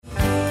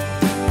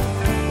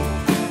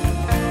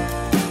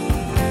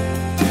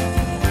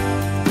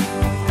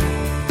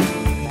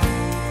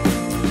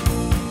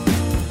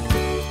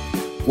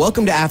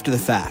Welcome to After the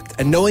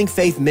Fact, a Knowing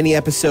Faith mini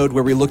episode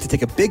where we look to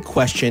take a big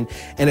question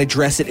and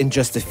address it in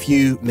just a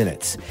few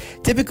minutes.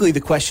 Typically,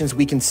 the questions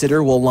we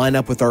consider will line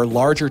up with our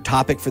larger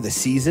topic for the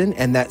season,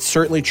 and that's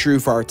certainly true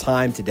for our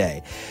time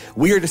today.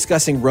 We are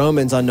discussing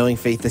Romans on Knowing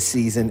Faith this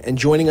season, and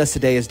joining us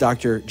today is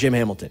Dr. Jim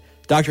Hamilton.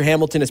 Dr.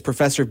 Hamilton is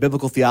professor of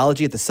biblical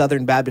theology at the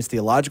Southern Baptist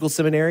Theological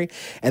Seminary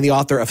and the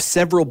author of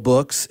several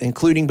books,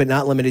 including but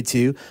not limited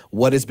to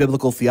What is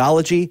Biblical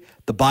Theology?,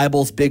 The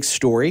Bible's Big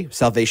Story,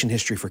 Salvation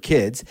History for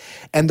Kids,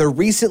 and the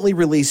recently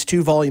released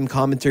 2-volume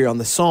commentary on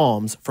the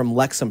Psalms from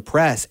Lexham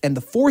Press, and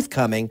the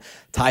forthcoming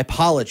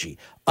Typology,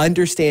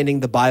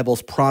 Understanding the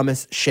Bible's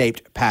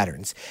Promise-Shaped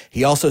Patterns.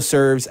 He also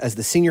serves as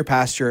the senior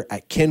pastor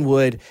at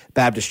Kenwood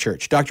Baptist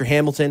Church. Dr.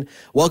 Hamilton,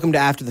 welcome to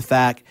After the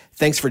Fact.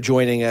 Thanks for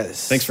joining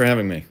us. Thanks for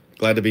having me.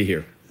 Glad to be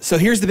here. So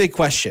here's the big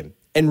question.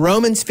 In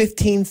Romans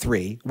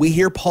 15:3, we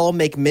hear Paul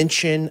make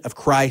mention of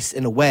Christ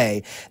in a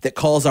way that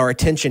calls our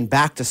attention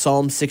back to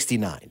Psalm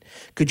 69.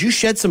 Could you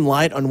shed some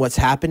light on what's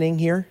happening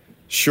here?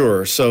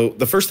 Sure. So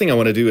the first thing I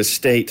want to do is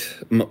state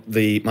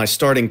my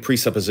starting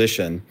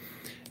presupposition,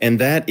 and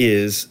that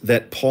is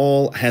that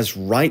Paul has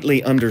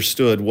rightly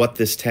understood what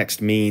this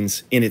text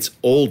means in its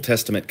Old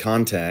Testament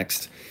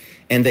context,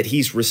 and that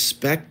he's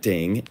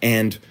respecting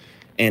and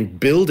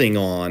building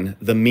on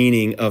the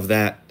meaning of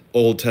that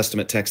Old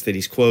Testament text that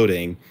he's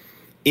quoting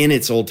in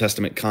its Old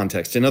Testament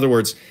context. In other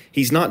words,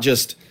 he's not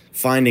just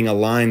finding a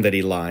line that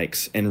he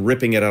likes and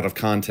ripping it out of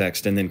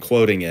context and then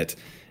quoting it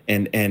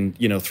and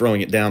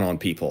throwing it down on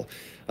people.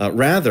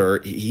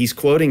 Rather, he's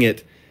quoting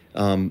it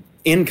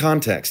in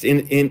context,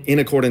 in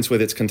accordance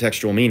with its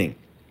contextual meaning.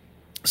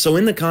 So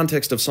in the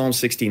context of Psalm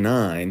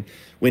 69,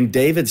 when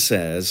David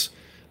says,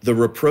 "The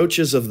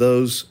reproaches of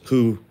those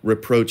who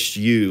reproached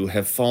you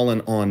have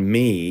fallen on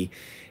me,"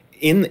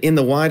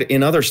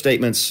 in other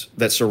statements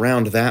that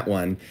surround that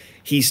one,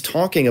 he's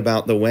talking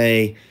about the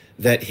way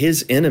that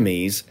his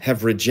enemies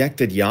have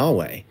rejected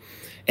Yahweh.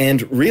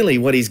 And really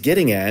what he's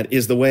getting at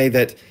is the way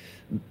that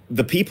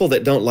the people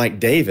that don't like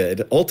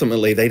David,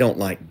 ultimately they don't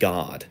like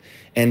God.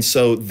 And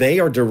so they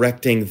are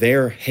directing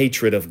their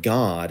hatred of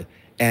God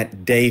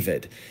at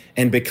David.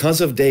 And because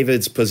of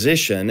David's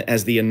position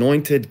as the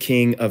anointed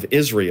king of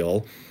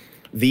Israel,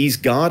 these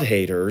God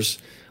haters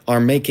are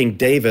making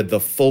David the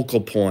focal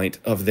point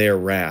of their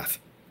wrath.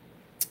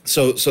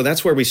 So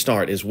that's where we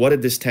start, is what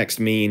did this text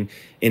mean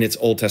in its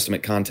Old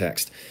Testament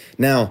context?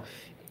 Now,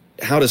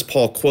 how does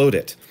Paul quote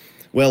it?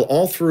 Well,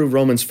 all through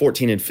Romans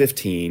 14 and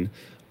 15,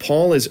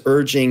 Paul is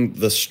urging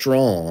the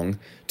strong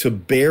to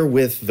bear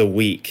with the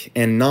weak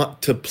and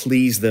not to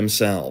please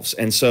themselves.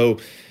 And so,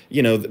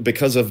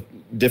 because of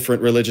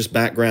different religious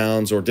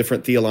backgrounds or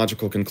different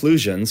theological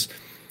conclusions,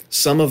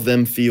 some of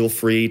them feel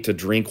free to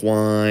drink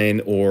wine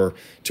or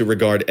to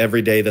regard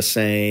every day the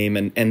same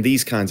and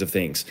these kinds of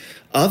things.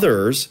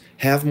 Others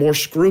have more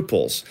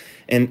scruples.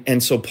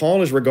 And so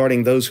Paul is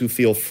regarding those who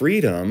feel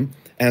freedom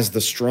as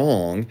the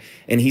strong,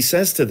 and he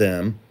says to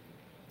them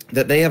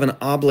that they have an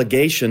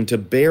obligation to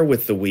bear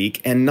with the weak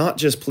and not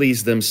just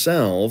please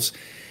themselves.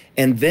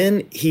 And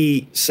then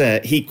he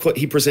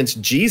presents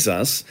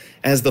Jesus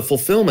as the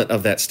fulfillment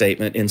of that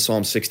statement in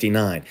Psalm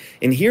 69.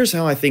 And here's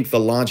how I think the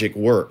logic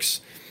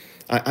works.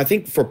 I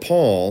think for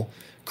Paul,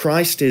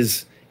 Christ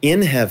is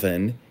in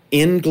heaven,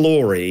 in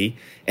glory,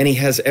 and he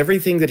has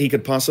everything that he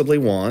could possibly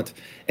want,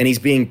 and he's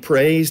being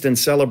praised and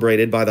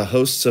celebrated by the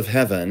hosts of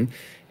heaven,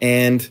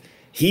 and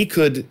he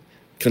could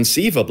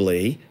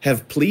conceivably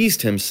have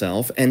pleased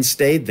himself and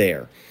stayed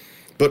there.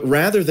 But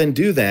rather than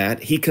do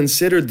that, he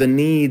considered the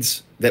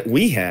needs that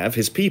we have,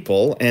 his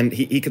people, and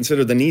he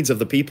considered the needs of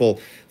the people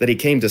that he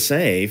came to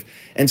save,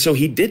 and so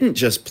he didn't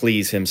just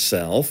please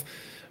himself,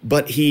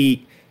 but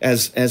he,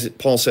 as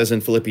Paul says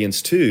in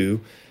Philippians 2,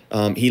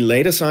 he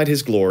laid aside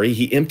his glory,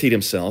 he emptied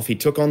himself, he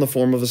took on the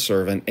form of a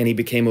servant, and he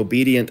became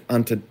obedient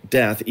unto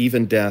death,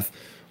 even death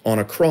on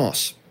a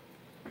cross.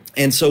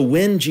 And so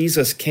when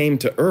Jesus came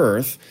to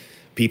earth,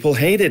 people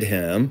hated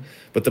him,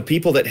 but the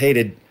people that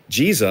hated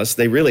Jesus,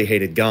 they really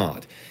hated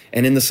God.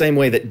 And in the same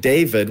way that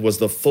David was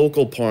the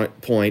focal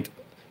point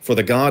for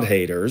the God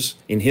haters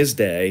in his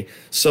day,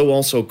 so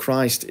also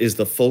Christ is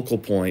the focal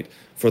point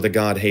for the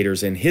God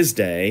haters in his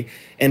day.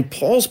 And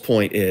Paul's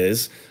point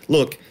is,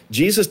 look,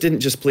 Jesus didn't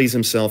just please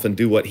himself and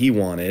do what he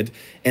wanted.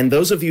 And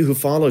those of you who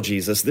follow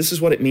Jesus, this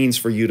is what it means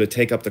for you to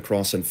take up the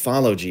cross and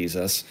follow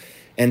Jesus.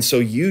 And so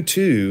you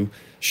too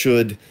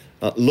should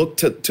look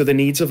to the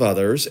needs of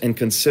others and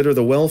consider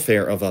the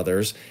welfare of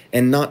others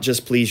and not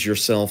just please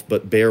yourself,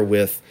 but bear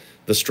with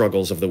the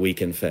struggles of the weak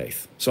in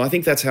faith. So I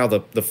think that's how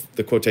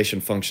the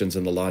quotation functions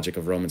in the logic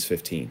of Romans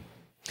 15.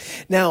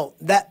 Now,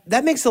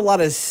 that makes a lot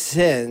of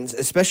sense,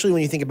 especially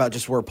when you think about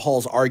just where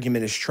Paul's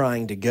argument is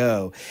trying to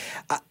go.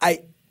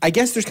 I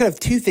guess there's kind of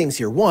two things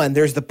here. One,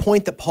 there's the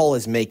point that Paul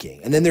is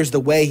making, and then there's the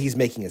way he's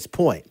making his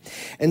point.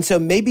 And so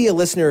maybe a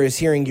listener is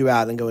hearing you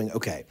out and going,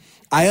 okay,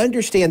 I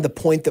understand the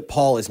point that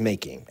Paul is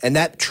making, and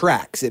that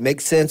tracks. It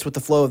makes sense with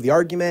the flow of the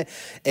argument.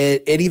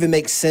 It even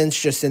makes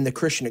sense just in the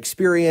Christian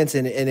experience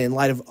and in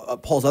light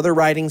of Paul's other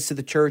writings to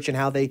the church and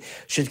how they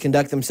should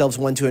conduct themselves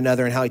one to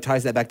another and how he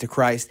ties that back to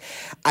Christ.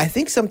 I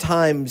think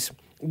sometimes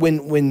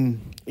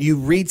when you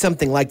read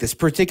something like this,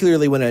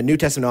 particularly when a New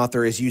Testament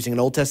author is using an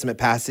Old Testament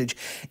passage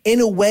in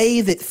a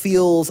way that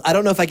feels, I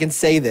don't know if I can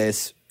say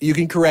this, you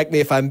can correct me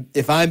if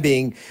I'm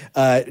being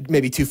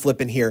maybe too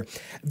flippant here.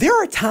 There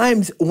are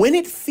times when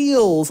it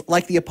feels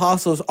like the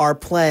apostles are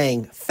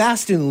playing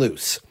fast and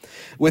loose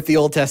with the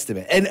Old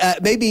Testament, and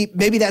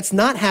maybe that's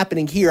not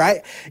happening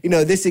here.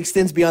 This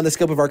extends beyond the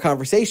scope of our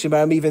conversation, but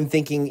I'm even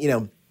thinking,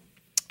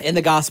 in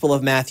the Gospel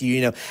of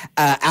Matthew,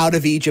 out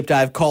of Egypt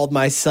I've called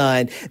my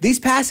son. These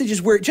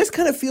passages where it just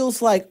kind of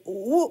feels like,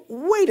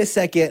 wait a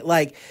second,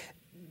 like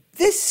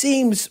this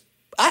seems,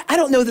 I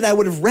don't know that I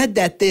would have read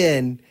that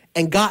then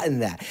and gotten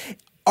that.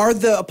 Are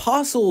the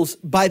apostles,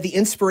 by the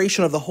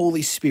inspiration of the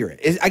Holy Spirit,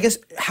 I guess,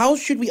 how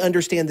should we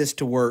understand this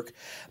to work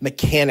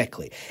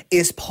mechanically?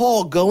 Is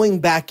Paul going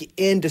back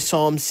into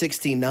Psalm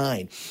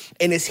 69,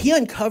 and is he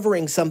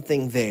uncovering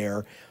something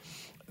there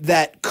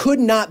that could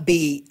not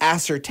be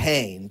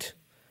ascertained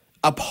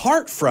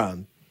apart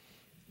from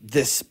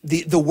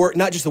the work,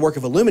 not just the work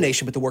of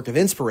illumination, but the work of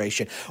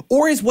inspiration?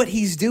 Or is what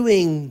he's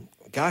doing,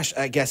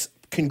 I guess,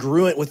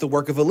 congruent with the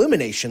work of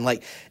illumination?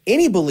 Like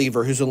any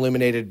believer who's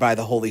illuminated by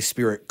the Holy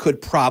Spirit could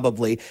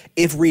probably,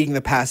 if reading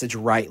the passage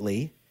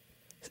rightly,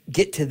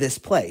 get to this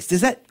place.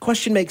 Does that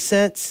question make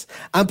sense?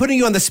 I'm putting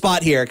you on the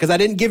spot here because I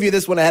didn't give you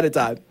this one ahead of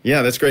time.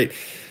 Yeah, that's great.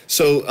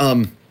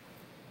 So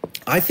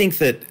I think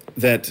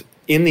that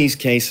in these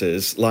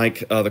cases,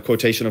 like the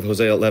quotation of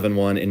Hosea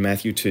 11:1 in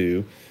Matthew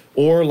 2,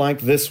 or like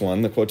this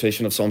one, the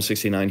quotation of Psalm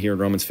 69 here in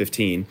Romans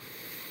 15,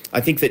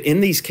 I think that in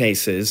these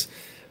cases,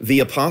 the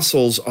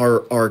apostles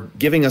are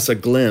giving us a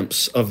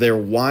glimpse of their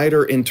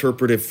wider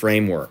interpretive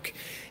framework.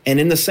 And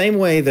in the same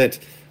way that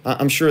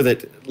I'm sure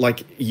that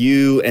like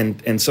you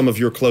and some of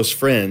your close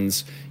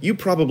friends, you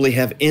probably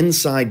have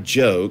inside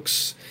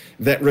jokes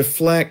that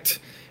reflect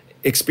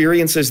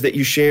experiences that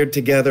you shared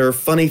together,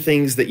 funny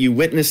things that you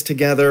witnessed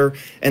together.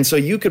 And so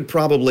you could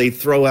probably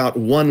throw out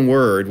one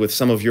word with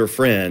some of your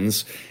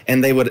friends,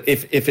 and they would,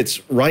 if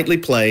it's rightly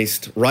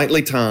placed,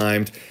 rightly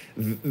timed,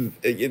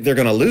 they're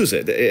going to lose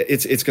it.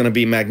 It's going to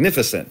be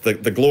magnificent,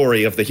 the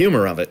glory of the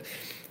humor of it.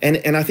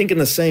 And I think in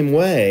the same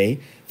way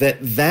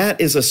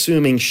that is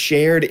assuming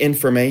shared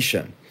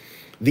information.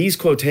 These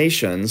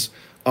quotations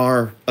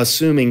are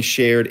assuming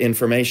shared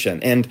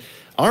information. And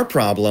our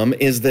problem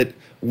is that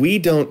we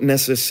don't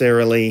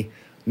necessarily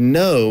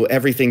know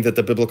everything that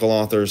the biblical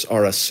authors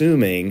are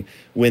assuming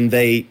when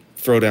they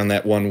throw down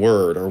that one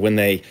word or when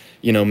they,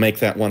 make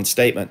that one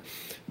statement.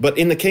 But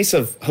in the case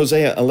of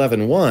Hosea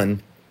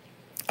 11:1,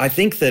 I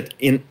think that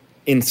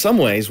in some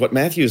ways what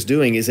Matthew is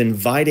doing is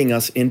inviting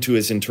us into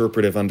his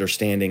interpretive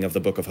understanding of the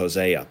book of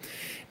Hosea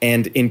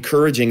and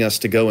encouraging us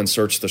to go and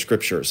search the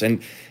scriptures.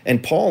 And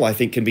Paul, I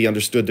think, can be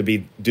understood to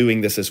be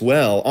doing this as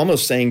well,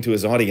 almost saying to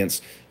his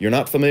audience, you're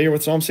not familiar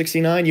with Psalm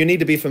 69? You need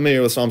to be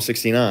familiar with Psalm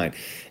 69.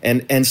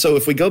 And so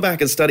if we go back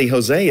and study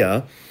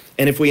Hosea,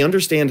 and if we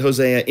understand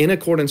Hosea in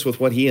accordance with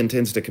what he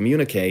intends to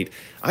communicate,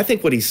 I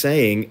think what he's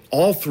saying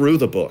all through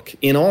the book,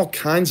 in all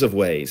kinds of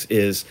ways,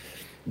 is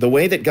the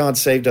way that God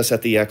saved us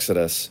at the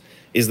Exodus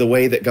is the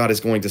way that God is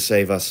going to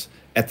save us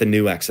at the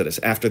new Exodus,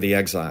 after the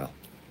exile.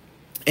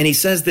 And he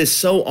says this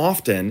so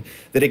often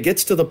that it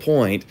gets to the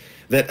point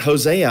that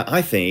Hosea,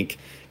 I think,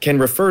 can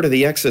refer to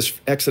the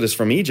Exodus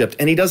from Egypt,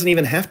 and he doesn't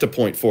even have to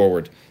point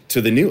forward to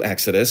the new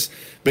Exodus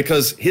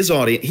because his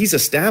audience, he's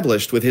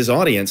established with his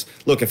audience,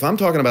 look, if I'm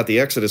talking about the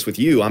Exodus with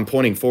you, I'm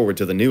pointing forward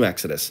to the new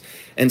Exodus.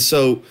 And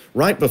so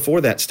right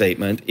before that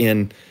statement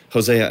in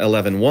Hosea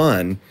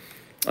 11:1,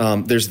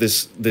 there's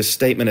this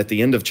statement at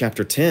the end of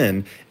chapter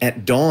 10,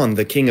 at dawn,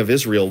 the king of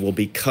Israel will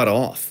be cut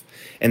off.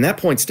 And that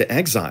points to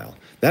exile.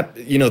 That,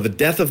 the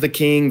death of the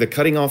king, the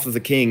cutting off of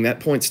the king, that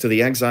points to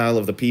the exile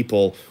of the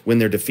people when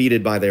they're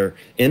defeated by their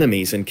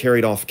enemies and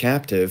carried off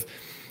captive.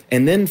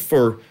 And then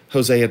for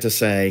Hosea to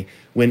say,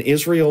 when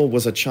Israel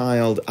was a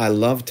child, I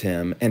loved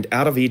him, and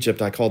out of Egypt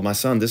I called my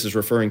son. This is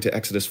referring to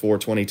Exodus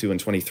 4:22 and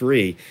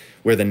 23,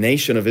 where the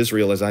nation of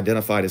Israel is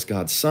identified as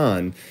God's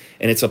son.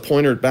 And it's a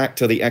pointer back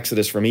to the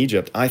Exodus from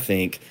Egypt, I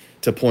think,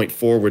 to point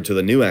forward to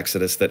the new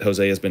Exodus that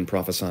Hosea has been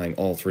prophesying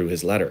all through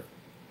his letter.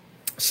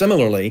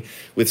 Similarly,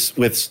 with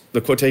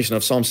the quotation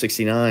of Psalm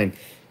 69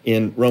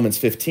 in Romans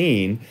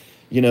 15,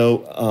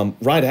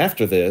 right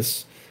after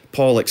this,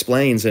 Paul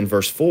explains in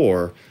verse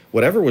 4,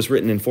 whatever was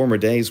written in former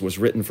days was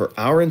written for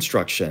our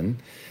instruction,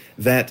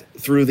 that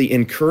through the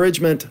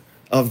encouragement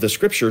of the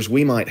scriptures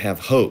we might have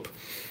hope.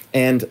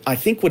 And I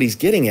think what he's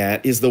getting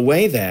at is the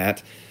way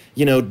that,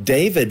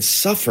 David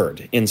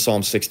suffered in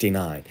Psalm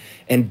 69.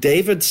 And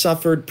David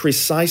suffered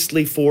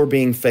precisely for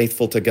being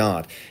faithful to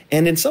God.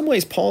 And in some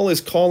ways, Paul is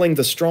calling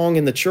the strong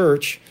in the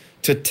church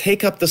to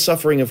take up the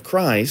suffering of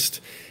Christ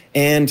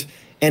and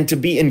and to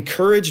be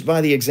encouraged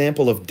by the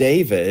example of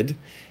David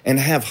and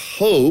have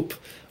hope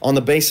on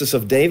the basis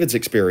of David's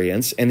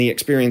experience and the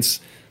experience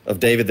of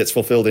David that's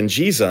fulfilled in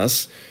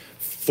Jesus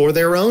for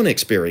their own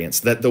experience,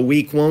 that the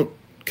weak won't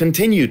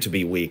continue to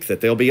be weak,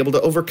 that they'll be able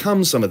to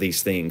overcome some of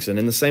these things. And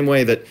in the same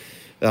way that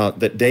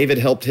that David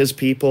helped his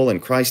people and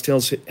Christ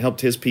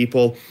helped his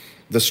people,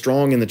 the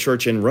strong in the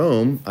church in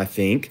Rome, I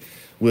think,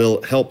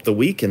 will help the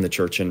weak in the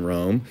church in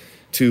Rome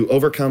to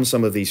overcome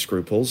some of these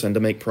scruples and to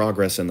make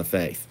progress in the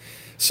faith.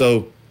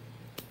 So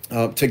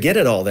to get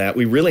at all that,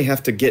 we really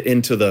have to get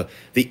into the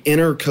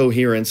inner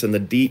coherence and the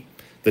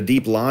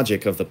deep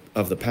logic of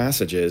the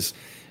passages,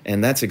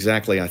 and that's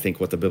exactly, I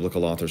think, what the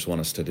biblical authors want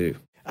us to do.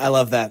 I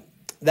love that.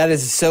 That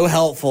is so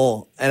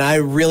helpful, and I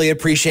really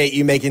appreciate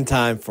you making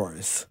time for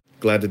us.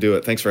 Glad to do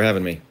it. Thanks for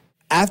having me.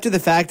 After the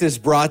Fact is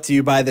brought to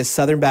you by the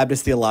Southern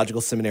Baptist Theological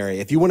Seminary.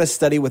 If you want to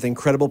study with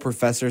incredible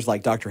professors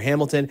like Dr.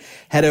 Hamilton,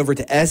 head over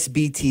to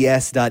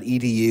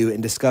sbts.edu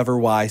and discover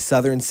why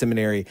Southern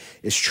Seminary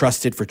is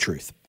trusted for truth.